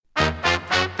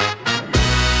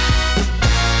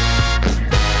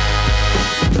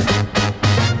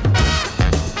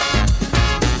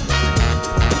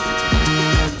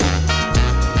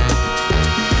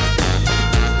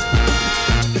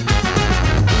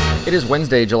It is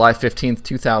Wednesday, July 15th,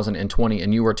 2020,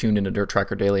 and you are tuned into Dirt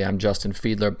Tracker Daily. I'm Justin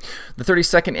Fiedler. The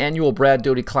 32nd annual Brad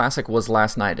Doty Classic was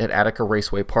last night at Attica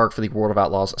Raceway Park for the World of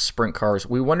Outlaws Sprint Cars.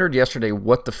 We wondered yesterday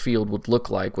what the field would look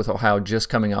like with Ohio just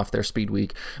coming off their speed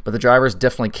week, but the drivers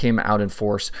definitely came out in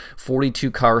force. 42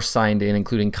 cars signed in,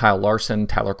 including Kyle Larson,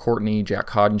 Tyler Courtney, Jack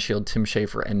Hodenshield, Tim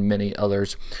Schaefer, and many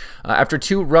others. After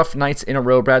two rough nights in a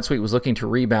row, Brad Sweet was looking to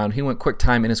rebound. He went quick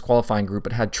time in his qualifying group,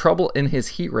 but had trouble in his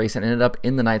heat race and ended up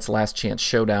in the night's last chance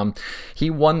showdown.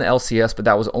 He won the LCS, but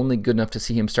that was only good enough to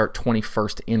see him start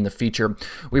 21st in the feature.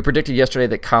 We predicted yesterday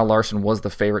that Kyle Larson was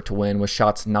the favorite to win, with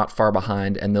Schatz not far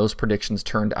behind, and those predictions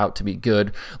turned out to be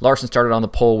good. Larson started on the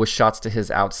pole with Schatz to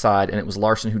his outside, and it was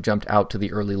Larson who jumped out to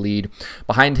the early lead.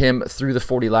 Behind him, through the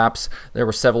 40 laps, there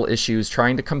were several issues.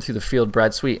 Trying to come through the field,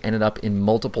 Brad Sweet ended up in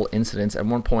multiple incidents, at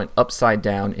one point upside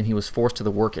down, and he was forced to the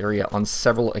work area on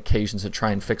several occasions to try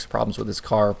and fix problems with his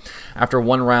car. After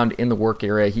one round in the work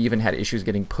area, he even had issues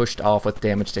getting pushed off with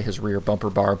damage to his rear bumper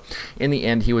bar. In the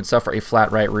end, he would suffer a flat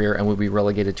right rear and would be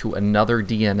relegated to another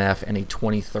DNF and a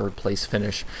 23rd place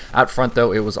finish. Out front,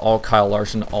 though, it was all Kyle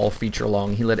Larson all feature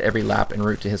long. He led every lap en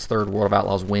route to his third World of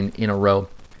Outlaws win in a row.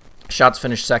 Schatz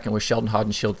finished second with Sheldon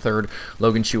Hodenshield third,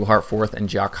 Logan Schuchart fourth, and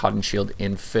Jack Hodenshield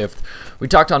in fifth. We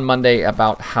talked on Monday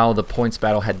about how the points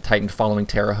battle had tightened following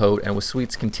Terre Haute, and with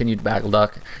Sweet's continued bad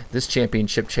luck, this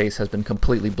championship chase has been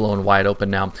completely blown wide open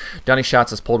now. Donny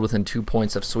Schatz is pulled within 2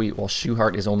 points of Sweet, while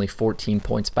Schuchart is only 14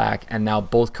 points back, and now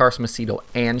both Carson Macedo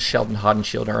and Sheldon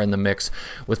Hodenshield are in the mix,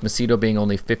 with Macedo being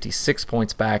only 56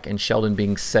 points back and Sheldon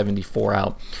being 74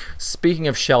 out. Speaking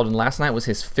of Sheldon, last night was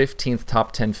his 15th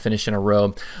top 10 finish in a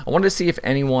row. I wanted to see if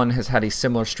anyone has had a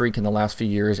similar streak in the last few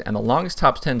years, and the longest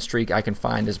top 10 streak I can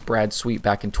find is Brad Sweet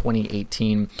back in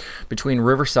 2018. Between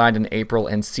Riverside in April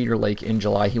and Cedar Lake in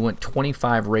July, he went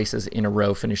 25 races in a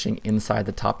row, finishing inside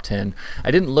the top 10.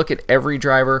 I didn't look at every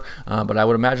driver, but I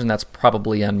would imagine that's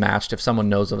probably unmatched. If someone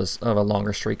knows of a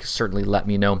longer streak, certainly let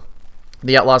me know.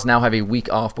 The Outlaws now have a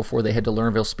week off before they head to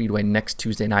Lernerville Speedway next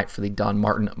Tuesday night for the Don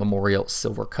Martin Memorial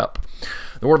Silver Cup.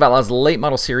 The World of Outlaws Late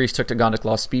Model Series took to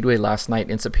Gondik Speedway last night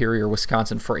in Superior,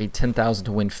 Wisconsin for a 10,000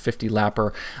 to win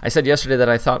 50-lapper. I said yesterday that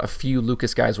I thought a few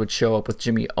Lucas guys would show up with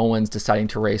Jimmy Owens deciding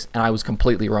to race, and I was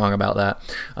completely wrong about that.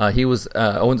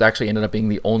 Owens actually ended up being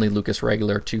the only Lucas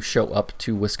regular to show up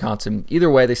to Wisconsin. Either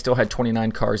way, they still had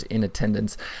 29 cars in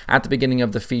attendance. At the beginning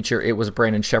of the feature, it was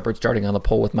Brandon Sheppard starting on the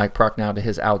pole with Mike Prochnow to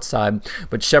his outside,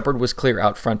 but Sheppard was clear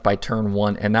out front by turn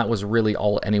 1, and that was really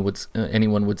all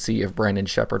anyone would see of Brandon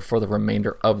Sheppard for the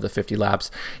remainder of the 50 laps.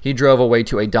 He drove away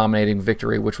to a dominating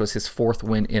victory, which was his 4th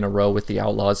win in a row with the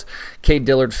Outlaws. Cade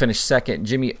Dillard finished 2nd,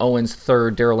 Jimmy Owens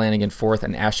 3rd, Darrell Lanigan 4th,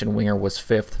 and Ashton Winger was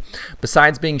 5th.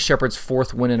 Besides being Sheppard's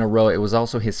 4th win in a row, it was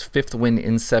also his 5th win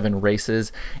in 7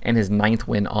 races and his 9th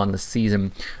win on the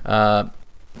season.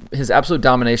 His absolute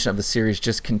domination of the series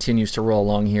just continues to roll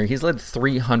along here. He's led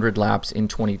 300 laps in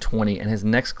 2020, and his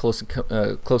next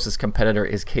closest competitor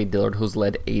is Cade Dillard, who's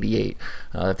led 88.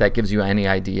 If that gives you any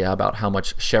idea about how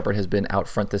much Sheppard has been out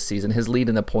front this season. His lead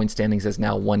in the point standings is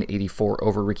now 184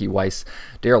 over Ricky Weiss.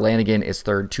 Darrell Lanigan is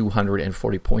 3rd,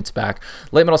 240 points back.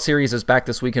 Late Model Series is back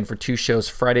this weekend for 2 shows,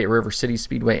 Friday at River City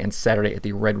Speedway and Saturday at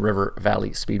the Red River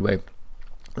Valley Speedway.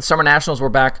 The Summer Nationals were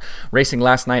back racing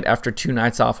last night after 2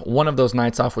 nights off. One of those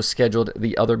nights off was scheduled,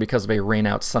 the other because of a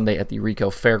rainout Sunday at the Rico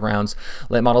Fairgrounds.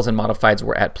 Late Models and Modifieds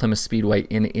were at Plymouth Speedway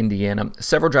in Indiana.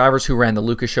 Several drivers who ran the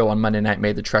Lucas Show on Monday night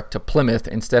made the trek to Plymouth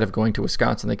instead of going to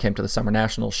Wisconsin. They came to the Summer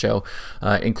Nationals show,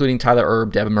 including Tyler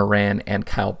Erb, Devin Moran, and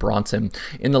Kyle Bronson.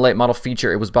 In the late model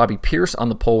feature, it was Bobby Pierce on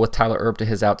the pole with Tyler Erb to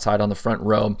his outside on the front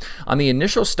row. On the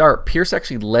initial start, Pierce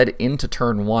actually led into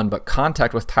turn 1, but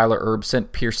contact with Tyler Erb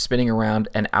sent Pierce spinning around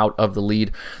and out of the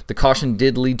lead. The caution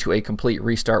did lead to a complete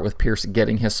restart with Pierce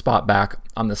getting his spot back.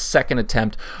 On the second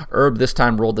attempt, Erb this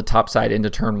time rolled the top side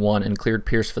into turn 1 and cleared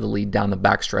Pierce for the lead down the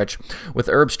backstretch. With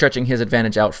Erb stretching his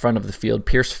advantage out front of the field,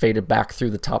 Pierce faded back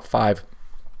through the top 5.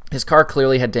 His car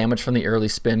clearly had damage from the early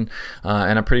spin,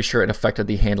 and I'm pretty sure it affected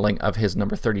the handling of his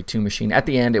number 32 machine. At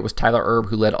the end, it was Tyler Erb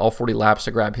who led all 40 laps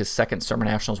to grab his 2nd Summer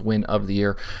Nationals win of the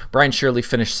year. Brian Shirley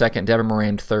finished 2nd, Devin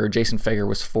Moran 3rd, Jason Fager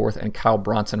was 4th, and Kyle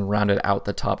Bronson rounded out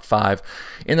the top 5.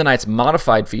 In the night's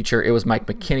modified feature, it was Mike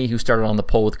McKinney who started on the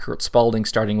pole with Kurt Spalding,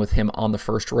 starting with him on the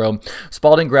first row.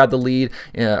 Spalding grabbed the lead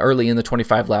early in the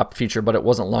 25-lap feature, but it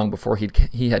wasn't long before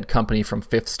he had company from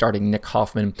 5th starting Nick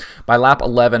Hoffman. By lap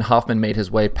 11, Hoffman made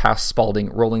his way past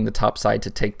Spalding, rolling the top side to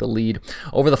take the lead.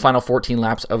 Over the final 14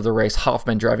 laps of the race,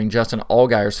 Hoffman, driving Justin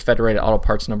Allgaier's Federated Auto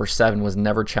Parts number 7, was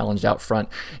never challenged out front.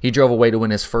 He drove away to win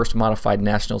his first modified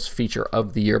Nationals feature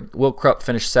of the year. Will Krupp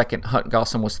finished second, Hunt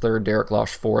Gossam was third, Derek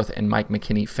Losh fourth, and Mike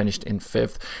McKinney finished in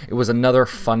fifth. It was another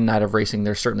fun night of racing.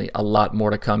 There's certainly a lot more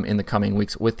to come in the coming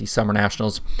weeks with the Summer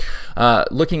Nationals.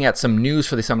 Looking at some news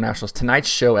for the Summer Nationals, tonight's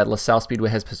show at LaSalle Speedway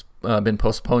has been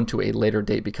postponed to a later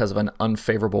date because of an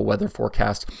unfavorable weather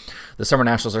forecast. The Summer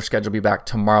Nationals are scheduled to be back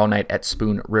tomorrow night at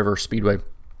Spoon River Speedway.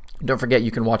 Don't forget, you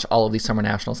can watch all of these Summer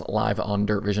Nationals live on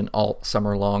Dirt Vision all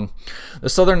summer long. The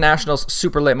Southern Nationals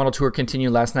Super Late Model Tour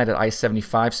continued last night at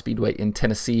I-75 Speedway in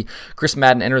Tennessee. Chris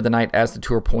Madden entered the night as the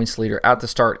Tour points leader. At the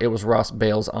start, it was Ross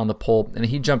Bales on the pole, and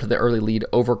he jumped to the early lead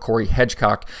over Corey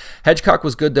Hedgecock. Hedgecock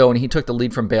was good, though, and he took the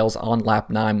lead from Bales on lap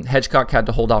 9. Hedgecock had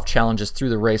to hold off challenges through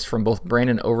the race from both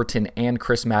Brandon Overton and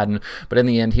Chris Madden, but in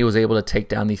the end, he was able to take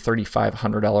down the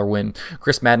 $3,500 win.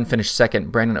 Chris Madden finished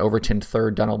second, Brandon Overton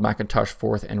third, Donald McIntosh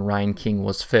fourth, and Ryan King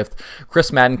was fifth.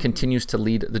 Chris Madden continues to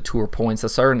lead the Tour points. The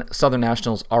Southern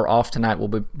Nationals are off tonight,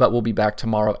 but will be back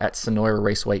tomorrow at Sonoya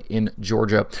Raceway in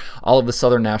Georgia. All of the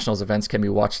Southern Nationals events can be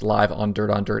watched live on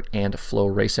Dirt on Dirt and Flow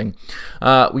Racing.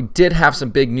 We did have some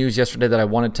big news yesterday that I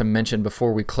wanted to mention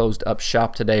before we closed up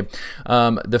shop today.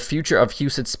 The future of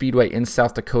Huset's Speedway in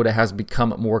South Dakota has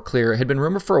become more clear. It had been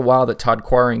rumored for a while that Todd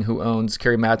Quaring, who owns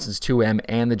Kerry Madsen's 2M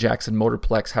and the Jackson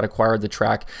Motorplex, had acquired the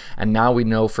track, and now we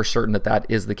know for certain that that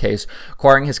is the case.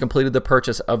 Quaring has completed the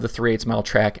purchase of the 3/8 mile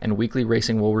track, and weekly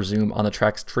racing will resume on the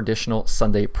track's traditional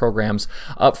Sunday programs.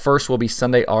 Up first will be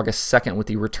Sunday, August 2nd, with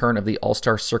the return of the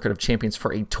All-Star Circuit of Champions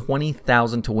for a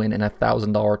 $20,000 to win and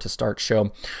 $1,000 to start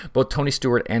show. Both Tony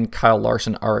Stewart and Kyle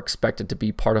Larson are expected to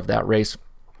be part of that race.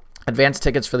 Advanced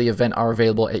tickets for the event are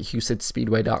available at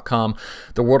HusetsSpeedway.com.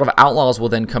 The World of Outlaws will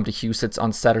then come to Huset's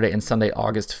on Saturday and Sunday,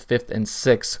 August 5th and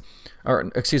 6th.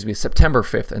 September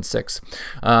 5th and 6th.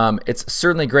 It's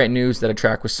certainly great news that a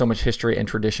track with so much history and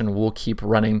tradition will keep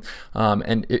running.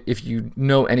 And if you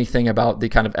know anything about the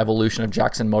kind of evolution of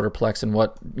Jackson Motorplex and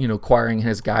what Quaring and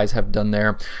his guys have done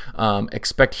there,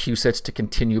 expect Huset's to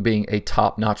continue being a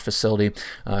top-notch facility.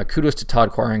 Kudos to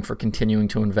Todd Quaring for continuing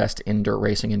to invest in dirt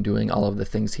racing and doing all of the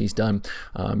things he's done.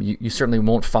 You certainly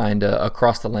won't find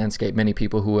across the landscape many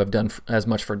people who have done as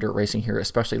much for dirt racing here,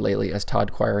 especially lately, as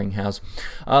Todd Quaring has.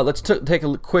 Let's take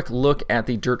a quick look at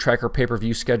the Dirt Tracker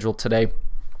pay-per-view schedule today.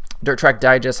 Dirt Track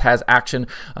Digest has action,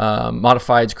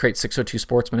 modifieds, Crate 602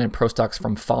 Sportsman, and Pro Stocks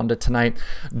from Fonda tonight.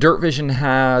 Dirt Vision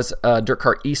has Dirt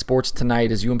Car Esports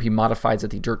tonight as UMP modifieds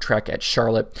at the Dirt Track at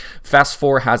Charlotte. Fast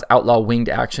 4 has Outlaw Winged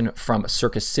action from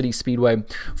Circus City Speedway.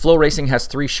 Flow Racing has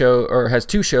two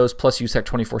shows plus USAC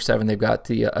 24/7. They've got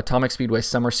the Atomic Speedway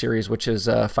Summer Series, which is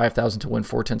 $5,000 to win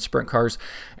 410 sprint cars,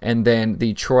 and then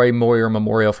the Troy Moyer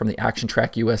Memorial from the Action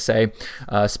Track USA.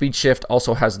 Speed Shift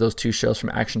also has those two shows from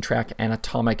Action Track and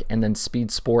Atomic. And then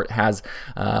Speed Sport has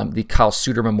the Kyle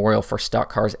Suter Memorial for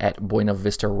stock cars at Buena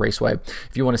Vista Raceway.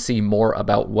 If you want to see more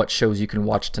about what shows you can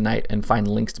watch tonight and find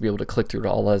links to be able to click through to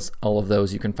all of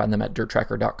those, you can find them at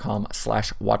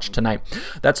dirttracker.com/watch tonight.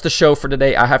 That's the show for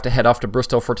today. I have to head off to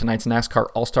Bristol for tonight's NASCAR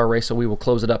All-Star Race, so we will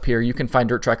close it up here. You can find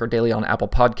Dirt Tracker Daily on Apple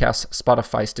Podcasts,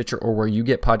 Spotify, Stitcher, or where you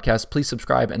get podcasts. Please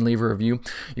subscribe and leave a review.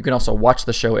 You can also watch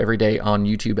the show every day on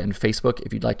YouTube and Facebook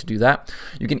if you'd like to do that.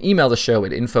 You can email the show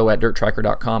at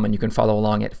info@dirttracker.com, and you can follow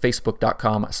along at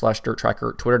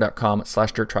facebook.com/dirttracker,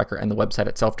 twitter.com/dirttracker, and the website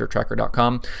itself,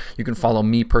 dirttracker.com. You can follow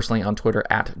me personally on Twitter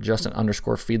at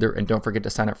Justin_Fiedler, and don't forget to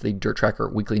sign up for the Dirt Tracker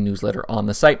weekly newsletter on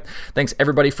the site. Thanks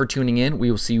everybody for tuning in. We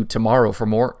will see you tomorrow for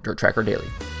more Dirt Tracker Daily.